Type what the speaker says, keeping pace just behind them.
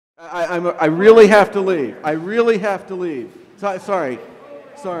I really have to leave. I really have to leave. Sorry.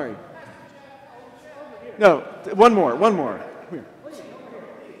 No, one more. Come here.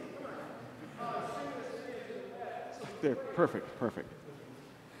 There, perfect.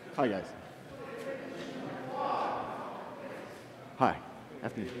 Hi, guys. Hi.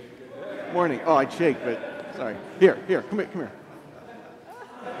 Afternoon. Morning. Oh, I'd shake, but sorry. Here. Come here.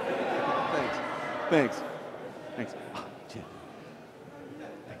 Thanks. Oh, Jim.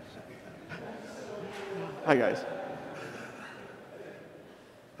 Hi, guys.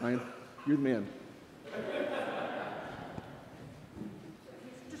 Ryan, you're the man.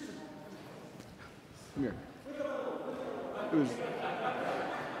 Come here.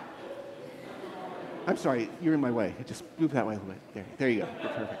 I'm sorry, you're in my way. Just move that way a little bit. There you go.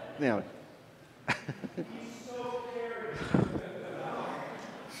 You're perfect. Now.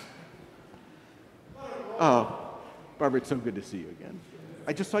 Oh, Barbara, it's so good to see you again.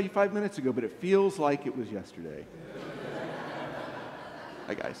 I just saw you 5 minutes ago, but it feels like it was yesterday.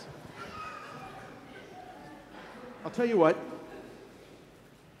 Hi, guys. I'll tell you what.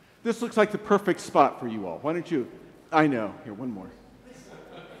 This looks like the perfect spot for you all. Why don't you? I know. Here, one more.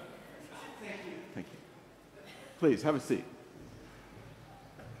 Thank you. Please, have a seat.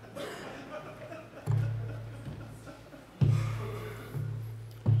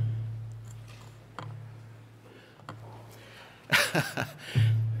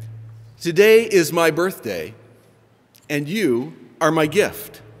 Today is my birthday, and you are my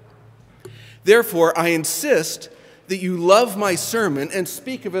gift. Therefore, I insist that you love my sermon and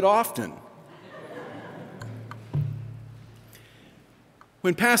speak of it often.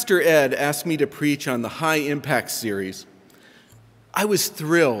 When Pastor Ed asked me to preach on the High Impact series, I was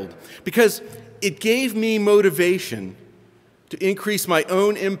thrilled because it gave me motivation to increase my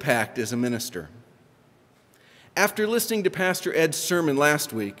own impact as a minister. After listening to Pastor Ed's sermon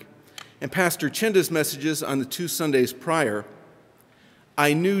last week and Pastor Chinda's messages on the 2 Sundays prior,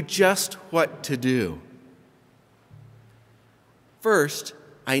 I knew just what to do. First,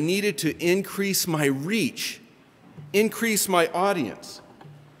 I needed to increase my reach, increase my audience,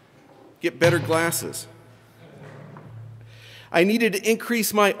 get better glasses. I needed to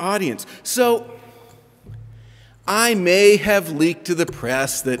increase my audience. So I may have leaked to the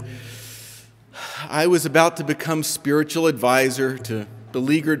press that I was about to become spiritual advisor to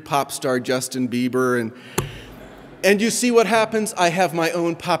beleaguered pop star Justin Bieber, and you see what happens? I have my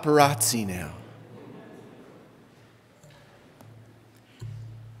own paparazzi now.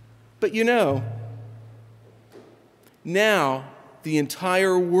 But you know, now the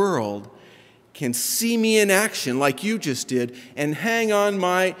entire world can see me in action like you just did and hang on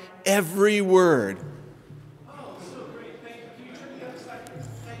my every word.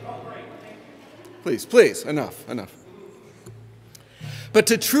 Please, enough. But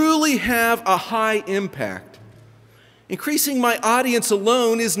to truly have a high impact, increasing my audience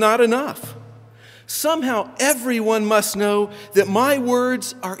alone is not enough. Somehow everyone must know that my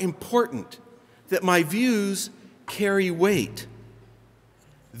words are important, that my views carry weight.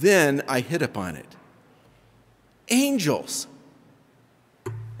 Then I hit upon it. Angels.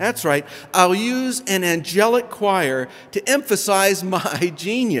 That's right, I'll use an angelic choir to emphasize my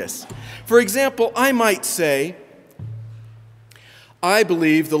genius. For example, I might say, I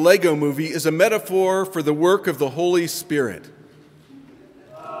believe the Lego Movie is a metaphor for the work of the Holy Spirit.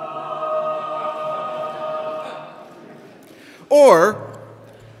 Or,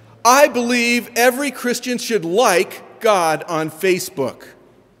 I believe every Christian should like God on Facebook.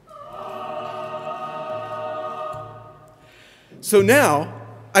 So now,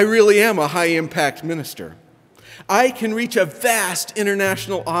 I really am a high-impact minister. I can reach a vast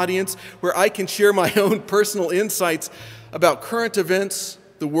international audience where I can share my own personal insights about current events,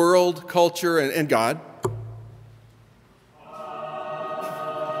 the world, culture, and God.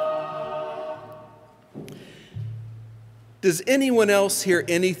 Does anyone else hear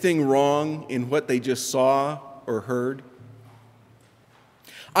anything wrong in what they just saw or heard?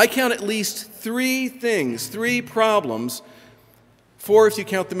 I count at least 3 things, 3 problems, 4 if you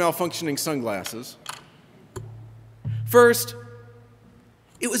count the malfunctioning sunglasses. First,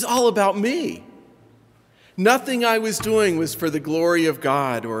 it was all about me. Nothing I was doing was for the glory of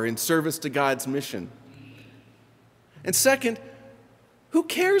God or in service to God's mission. And second, who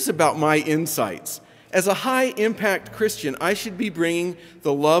cares about my insights? As a high-impact Christian, I should be bringing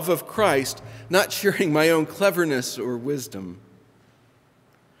the love of Christ, not sharing my own cleverness or wisdom.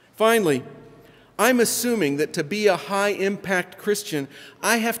 Finally, I'm assuming that to be a high-impact Christian,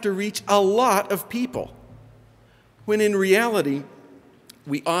 I have to reach a lot of people, when in reality,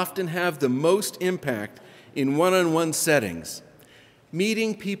 we often have the most impact in one-on-one settings,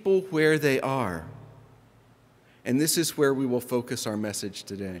 meeting people where they are. And this is where we will focus our message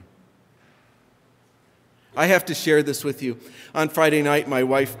today. I have to share this with you. On Friday night, my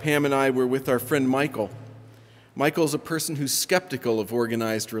wife Pam and I were with our friend Michael. Michael's a person who's skeptical of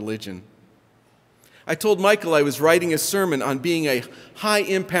organized religion. I told Michael I was writing a sermon on being a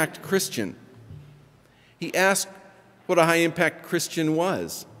high-impact Christian. He asked what a high-impact Christian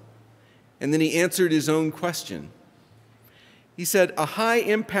was, and then he answered his own question. He said, a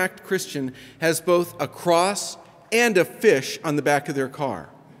high-impact Christian has both a cross and a fish on the back of their car.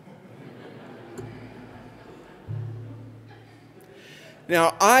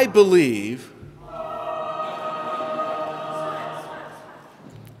 Now, I believe,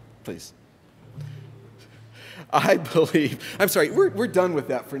 please. I'm sorry, we're done with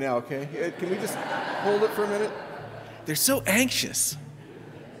that for now, okay? Can we just hold it for a minute? They're so anxious.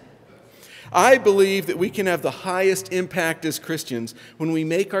 I believe that we can have the highest impact as Christians when we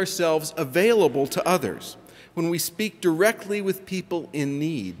make ourselves available to others, when we speak directly with people in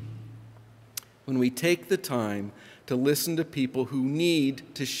need, when we take the time to listen to people who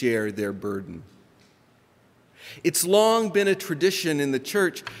need to share their burden. It's long been a tradition in the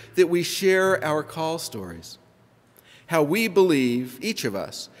church that we share our call stories, how we believe, each of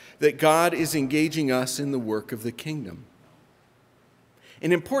us, that God is engaging us in the work of the kingdom.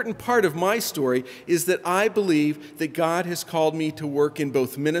 An important part of my story is that I believe that God has called me to work in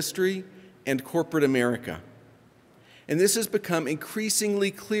both ministry and corporate America. And this has become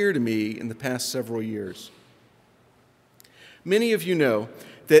increasingly clear to me in the past several years. Many of you know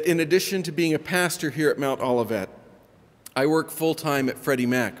that in addition to being a pastor here at Mount Olivet, I work full-time at Freddie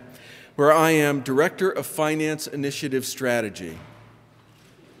Mac, where I am Director of Finance Initiative Strategy.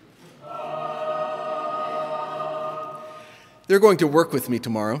 They're going to work with me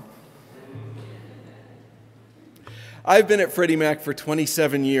tomorrow. I've been at Freddie Mac for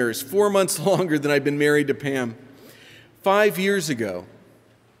 27 years, 4 months longer than I've been married to Pam. 5 years ago,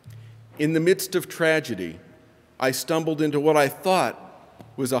 in the midst of tragedy, I stumbled into what I thought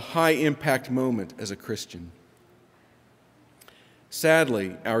was a high-impact moment as a Christian.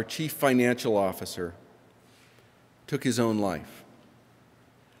 Sadly, our chief financial officer took his own life.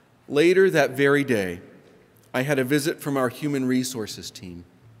 Later that very day, I had a visit from our human resources team.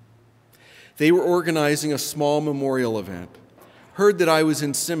 They were organizing a small memorial event, heard that I was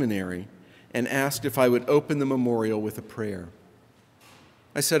in seminary, and asked if I would open the memorial with a prayer.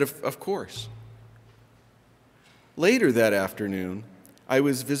 I said, of course. Later that afternoon, I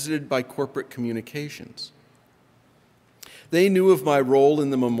was visited by corporate communications. They knew of my role in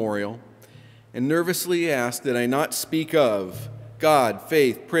the memorial and nervously asked that I not speak of God,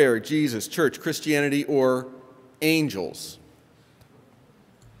 faith, prayer, Jesus, church, Christianity, or angels.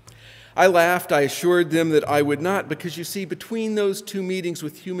 I laughed. I assured them that I would not because, you see, between those two meetings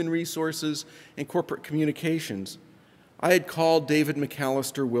with human resources and corporate communications, I had called David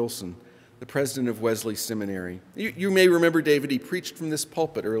McAllister Wilson, the president of Wesley Seminary. You may remember David. He preached from this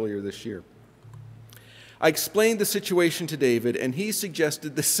pulpit earlier this year. I explained the situation to David, and he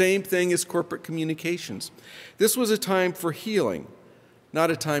suggested the same thing as corporate communications. This was a time for healing, not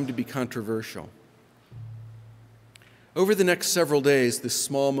a time to be controversial. Over the next several days, this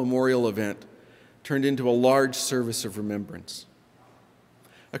small memorial event turned into a large service of remembrance.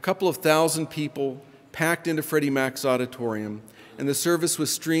 A couple of thousand people packed into Freddie Mac's auditorium, and the service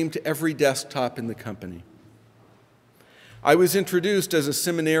was streamed to every desktop in the company. I was introduced as a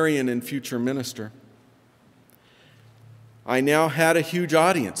seminarian and future minister. I now had a huge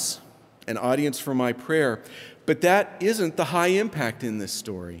audience, an audience for my prayer, but that isn't the high impact in this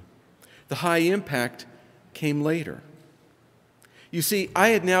story. The high impact came later. You see, I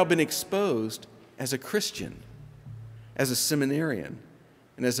had now been exposed as a Christian, as a seminarian,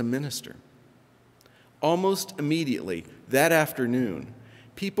 and as a minister. Almost immediately, that afternoon,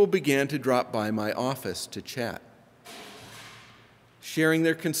 people began to drop by my office to chat, sharing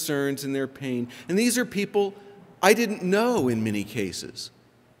their concerns and their pain. And these are people I didn't know in many cases.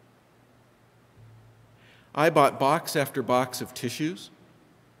 I bought box after box of tissues,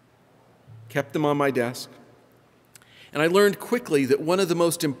 kept them on my desk, and I learned quickly that one of the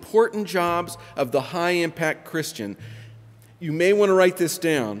most important jobs of the high-impact Christian, you may want to write this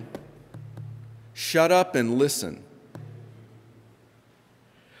down, shut up and listen.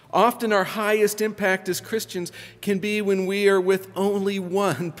 Often our highest impact as Christians can be when we are with only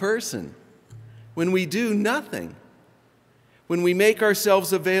one person, when we do nothing, when we make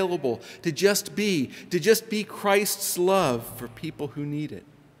ourselves available to just be Christ's love for people who need it.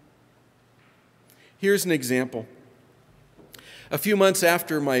 Here's an example. A few months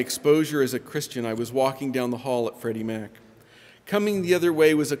after my exposure as a Christian, I was walking down the hall at Freddie Mac. Coming the other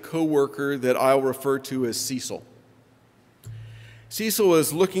way was a coworker that I'll refer to as Cecil. Cecil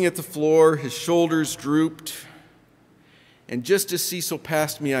was looking at the floor, his shoulders drooped, and just as Cecil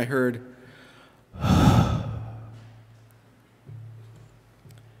passed me, I heard,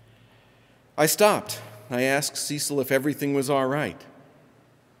 I stopped. I asked Cecil if everything was all right.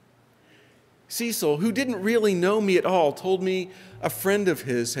 Cecil, who didn't really know me at all, told me a friend of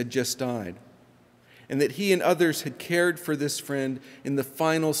his had just died, and that he and others had cared for this friend in the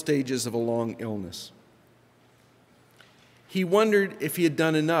final stages of a long illness. He wondered if he had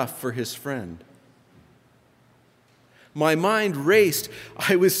done enough for his friend. My mind raced.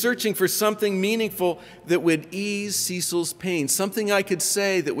 I was searching for something meaningful that would ease Cecil's pain, something I could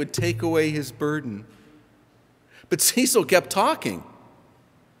say that would take away his burden. But Cecil kept talking.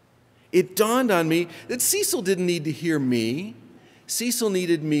 It dawned on me that Cecil didn't need to hear me. Cecil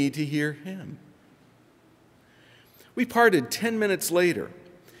needed me to hear him. We parted 10 minutes later,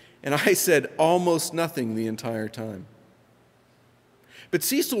 and I said almost nothing the entire time. But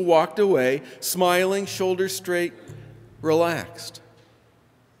Cecil walked away, smiling, shoulders straight, relaxed.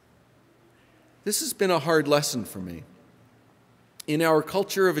 This has been a hard lesson for me. In our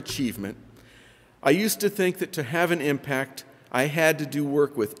culture of achievement, I used to think that to have an impact, I had to do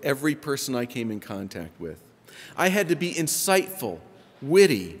work with every person I came in contact with. I had to be insightful,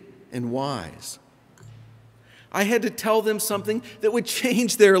 witty, and wise. I had to tell them something that would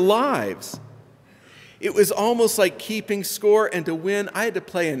change their lives. It was almost like keeping score, and to win, I had to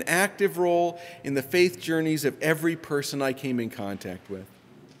play an active role in the faith journeys of every person I came in contact with.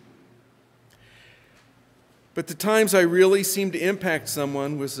 But the times I really seemed to impact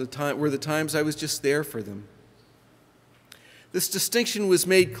someone were the times I was just there for them. This distinction was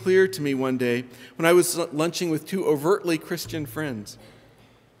made clear to me one day when I was lunching with two overtly Christian friends.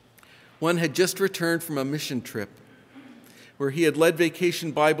 One had just returned from a mission trip where he had led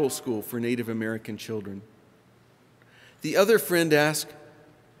Vacation Bible School for Native American children. The other friend asked,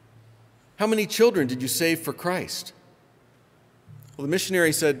 "How many children did you save for Christ?" Well, the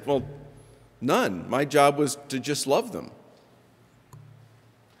missionary said, "Well, none. My job was to just love them."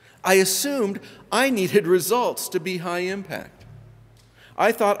 I assumed I needed results to be high impact.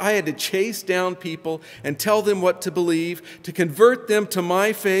 I thought I had to chase down people and tell them what to believe, to convert them to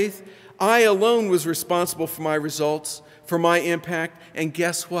my faith. I alone was responsible for my results, for my impact, and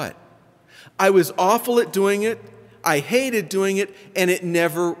guess what? I was awful at doing it, I hated doing it, and it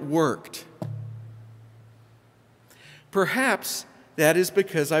never worked. Perhaps that is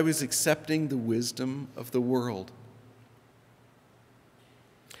because I was accepting the wisdom of the world.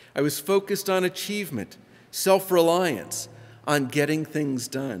 I was focused on achievement, self-reliance, on getting things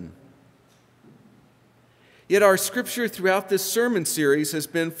done. Yet our scripture throughout this sermon series has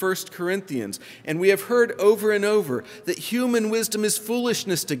been 1 Corinthians, and we have heard over and over that human wisdom is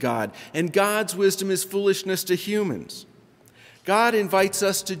foolishness to God, and God's wisdom is foolishness to humans. God invites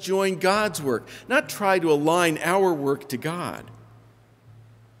us to join God's work, not try to align our work to God.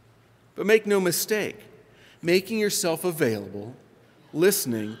 But make no mistake, making yourself available,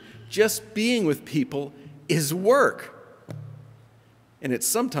 listening, just being with people is work. And it's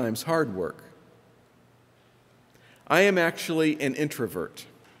sometimes hard work. I am actually an introvert,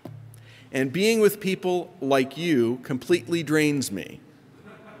 and being with people like you completely drains me,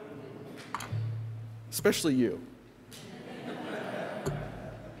 especially you.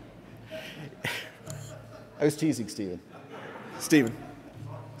 I was teasing Stephen. Stephen.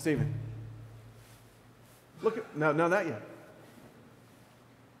 Look at, no, not yet.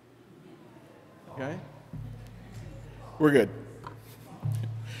 Okay? We're good.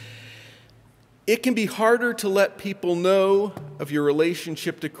 It can be harder to let people know of your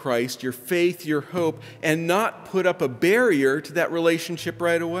relationship to Christ, your faith, your hope, and not put up a barrier to that relationship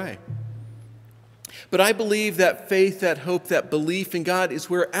right away. But I believe that faith, that hope, that belief in God is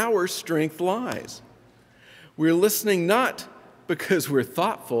where our strength lies. We're listening not because we're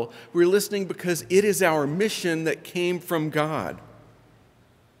thoughtful, we're listening because it is our mission that came from God.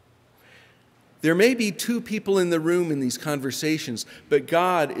 There may be two people in the room in these conversations, but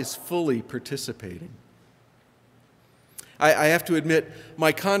God is fully participating. I have to admit,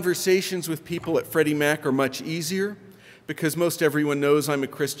 my conversations with people at Freddie Mac are much easier because most everyone knows I'm a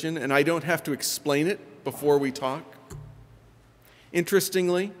Christian and I don't have to explain it before we talk.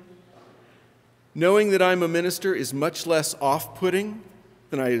 Interestingly, knowing that I'm a minister is much less off-putting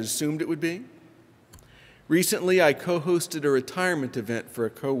than I had assumed it would be. Recently, I co-hosted a retirement event for a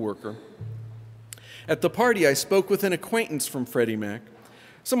coworker. At the party, I spoke with an acquaintance from Freddie Mac,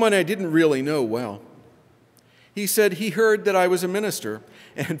 someone I didn't really know well. He said he heard that I was a minister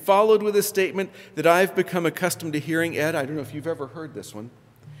and followed with a statement that I've become accustomed to hearing. Ed, I don't know if you've ever heard this one.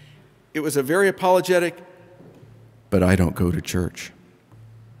 It was a very apologetic, "But I don't go to church."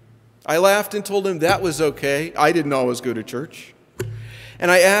 I laughed and told him that was okay. I didn't always go to church.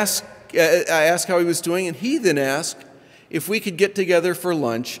 And I asked how he was doing, and he then asked if we could get together for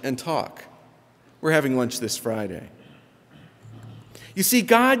lunch and talk. We're having lunch this Friday. You see,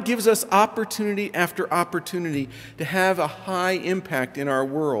 God gives us opportunity after opportunity to have a high impact in our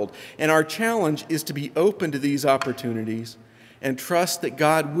world, and our challenge is to be open to these opportunities and trust that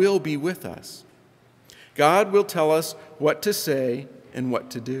God will be with us. God will tell us what to say and what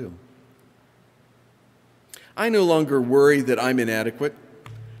to do. I no longer worry that I'm inadequate.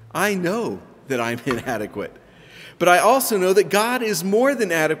 I know that I'm inadequate. But I also know that God is more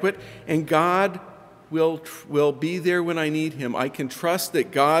than adequate, and God will be there when I need him. I can trust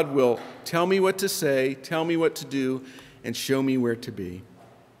that God will tell me what to say, tell me what to do, and show me where to be.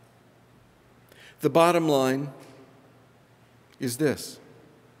 The bottom line is this: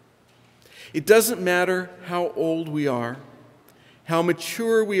 it doesn't matter how old we are, how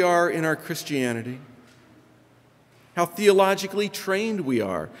mature we are in our Christianity, how theologically trained we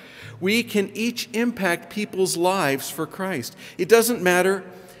are. We can each impact people's lives for Christ. It doesn't matter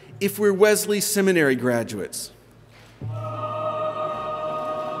if we're Wesley Seminary graduates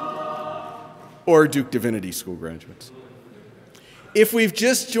or Duke Divinity School graduates. If we've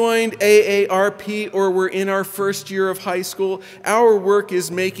just joined AARP or we're in our first year of high school, our work is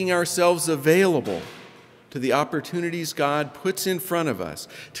making ourselves available to the opportunities God puts in front of us,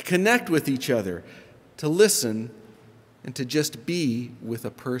 to connect with each other, to listen, and to just be with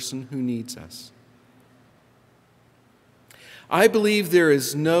a person who needs us. I believe there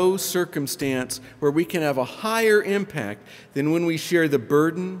is no circumstance where we can have a higher impact than when we share the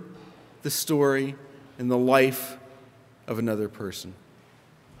burden, the story, and the life of another person.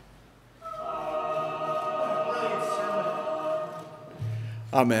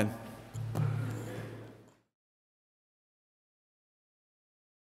 Amen.